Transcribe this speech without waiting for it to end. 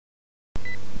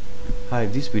Hi,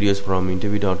 this video is from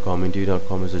interview.com.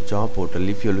 Interview.com is a job portal.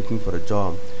 If you're looking for a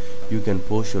job, you can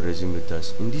post your resume with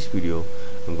us. In this video,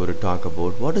 I'm going to talk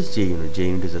about what is JUnit.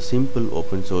 JUnit is a simple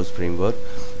open source framework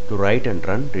to write and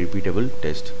run repeatable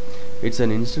tests. It's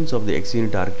an instance of the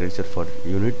XUnit architecture for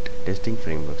unit testing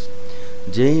frameworks.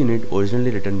 JUnit,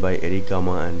 originally written by Eric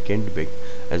Gama and Kent Beck,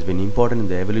 has been important in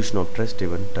the evolution of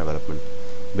test-driven development.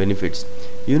 Benefits: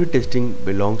 unit testing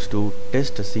belongs to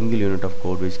test a single unit of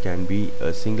code, which can be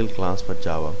a single class for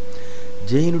Java.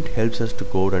 JUnit helps us to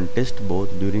code and test both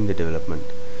during the development.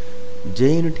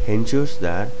 JUnit ensures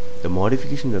that the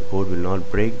modification of the code will not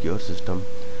break your system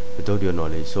without your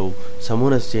knowledge. So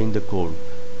someone has changed the code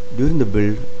during the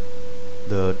build,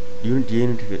 the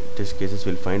JUnit test cases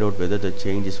will find out whether the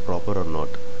change is proper or not.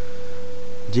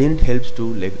 JUnit helps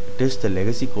to test the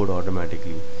legacy code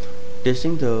automatically.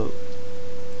 Testing the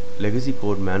legacy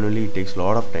code manually takes a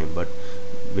lot of time, but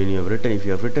if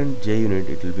you have written JUnit,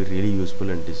 it will be really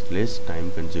useful and is less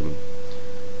time consuming.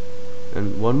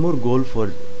 And one more goal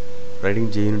for writing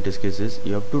JUnit test cases: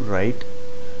 you have to write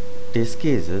test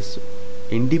cases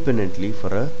independently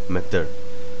for a method.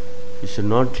 You should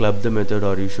not club the method,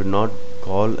 or you should not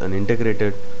call an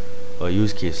integrated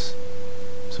use case.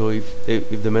 So if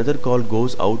the method call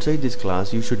goes outside this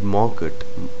class, you should mock it.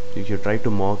 If you try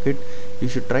to mock it, you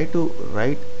should try to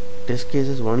write test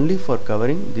cases only for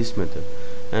covering this method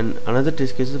and another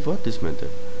test cases for this method.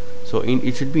 So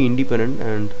it should be independent,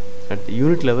 and at the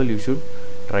unit level you should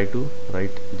try to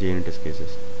write JUnit test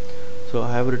cases. So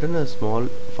I have written a small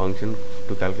function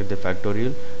to calculate the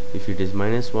factorial. If it is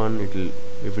 -1,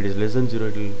 if it is less than 0,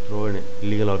 it will throw an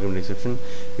illegal argument exception.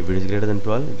 If it is greater than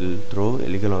 12, it will throw a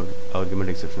legal argument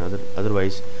exception.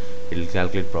 Otherwise it will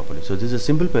calculate properly. So this is a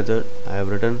simple method. I have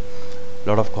written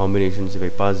lot of combinations. If I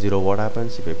pass 0, what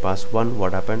happens? If I pass 1,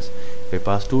 what happens? If I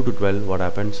pass 2 to 12, what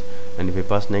happens? And if I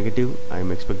pass negative, I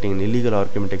am expecting an illegal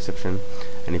argument exception.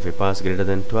 And if I pass greater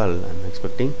than 12, I am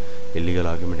expecting illegal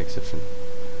argument exception.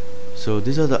 So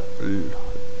these are the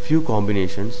few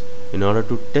combinations in order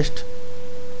to test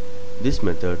this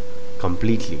method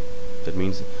completely. That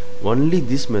means only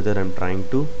this method I am trying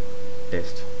to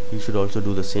test. You should also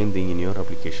do the same thing in your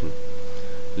application.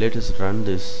 Let us run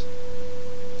this.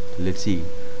 Let's see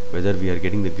whether we are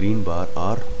getting the green bar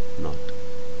or not.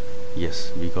 Yes,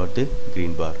 we got the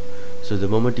green bar. So the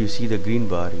moment you see the green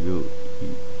bar,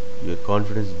 your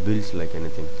confidence builds like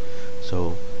anything.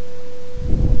 So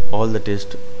all the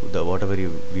test, whatever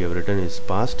we have written is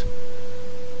passed.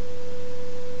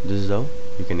 This is how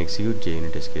you can execute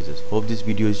JUnit test cases. Hope this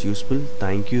video is useful.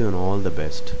 Thank you and all the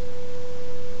best.